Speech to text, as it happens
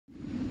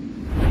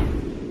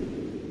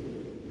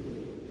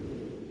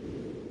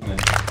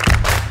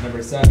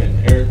Number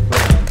 7, Eric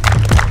Brown.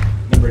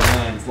 Number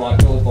 9,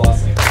 Zlatko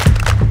Vlasek.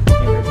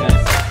 Number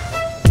 10.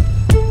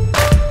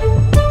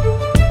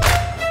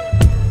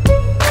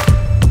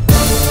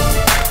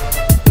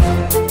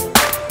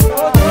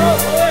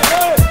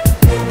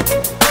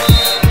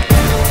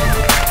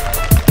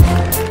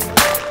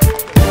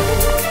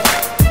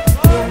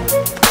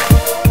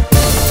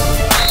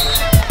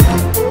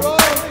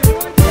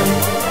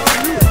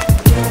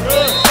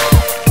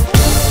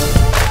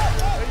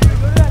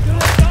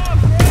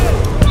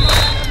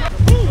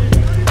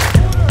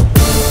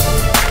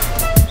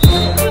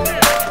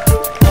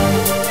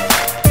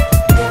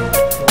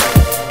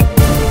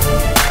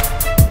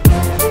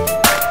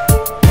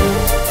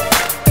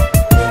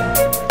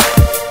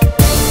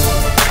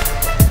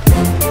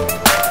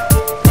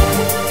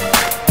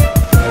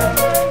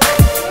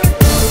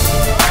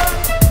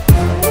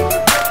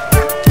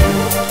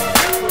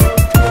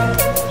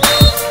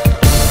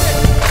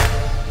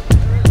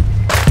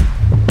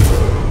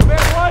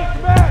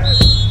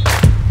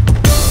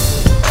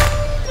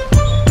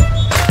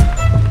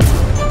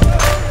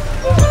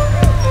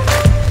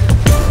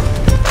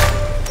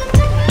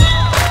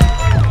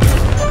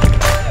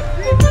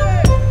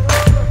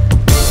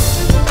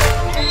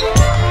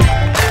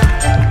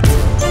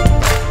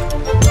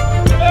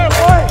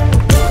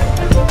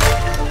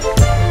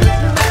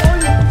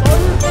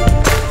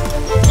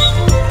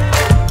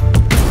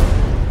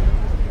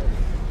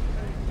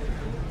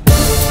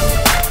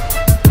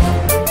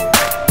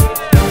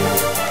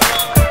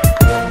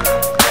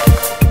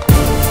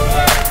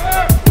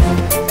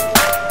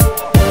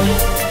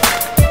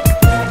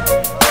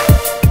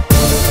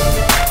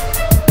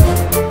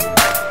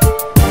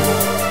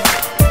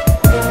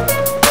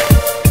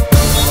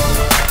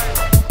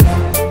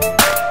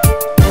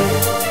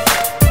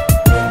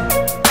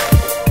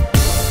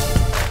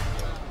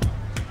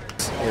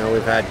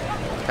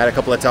 We've had a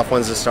couple of tough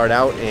ones to start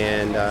out,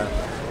 and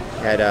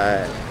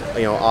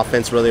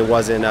offense really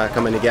wasn't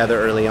coming together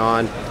early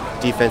on.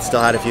 Defense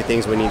still had a few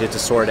things we needed to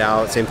sort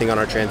out. Same thing on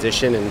our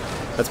transition, and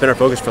that's been our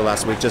focus for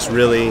last week. Just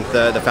really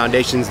the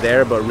foundation's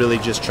there, but really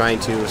just trying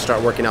to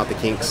start working out the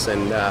kinks.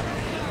 And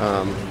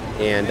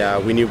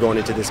we knew going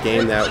into this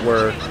game that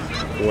we're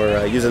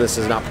using this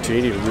as an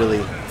opportunity to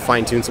really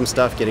fine-tune some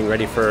stuff, getting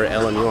ready for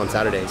LMU on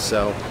Saturday.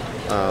 So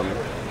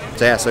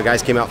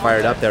guys came out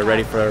fired up. They were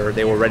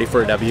ready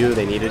for a W.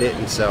 They needed it,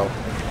 and so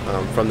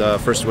from the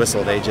first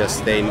whistle,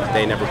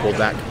 they never pulled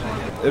back.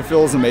 It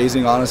feels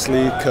amazing,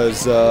 honestly,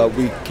 because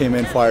we came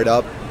in fired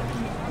up.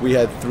 We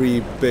had 3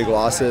 big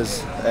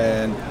losses,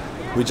 and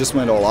we just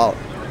went all out.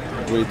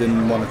 We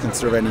didn't want to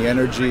conserve any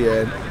energy,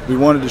 and we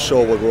wanted to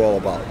show what we're all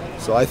about.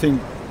 So I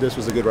think this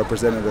was a good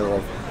representative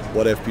of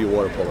what FPU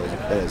water polo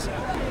is.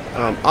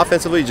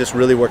 Offensively, just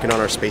really working on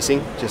our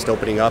spacing, just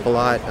opening up a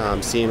lot,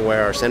 seeing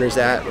where our center's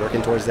at,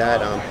 working towards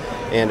that,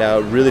 and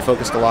really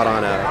focused a lot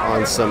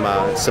on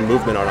some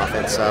movement on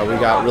offense. We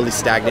got really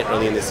stagnant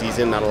early in the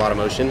season, not a lot of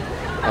motion,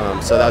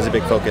 so that was a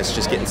big focus,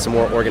 just getting some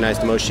more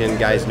organized motion,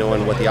 guys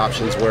knowing what the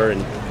options were,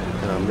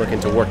 and looking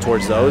to work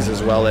towards those,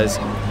 as well as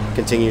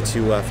continue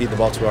to feed the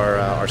ball to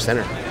our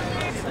center.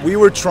 We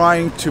were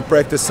trying to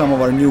practice some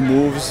of our new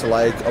moves,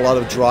 like a lot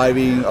of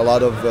driving, a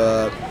lot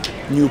of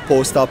new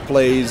post-up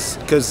plays,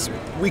 because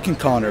we can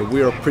counter.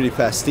 We're a pretty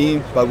fast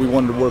team, but we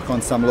wanted to work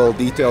on some little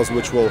details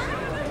which will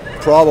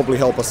probably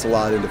help us a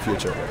lot in the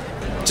future.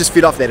 Just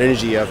feed off that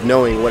energy of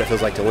knowing what it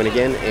feels like to win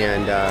again,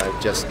 and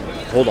just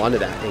hold on to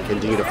that and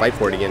continue to fight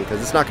for it again,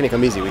 because it's not going to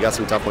come easy. We got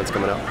some tough ones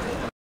coming up.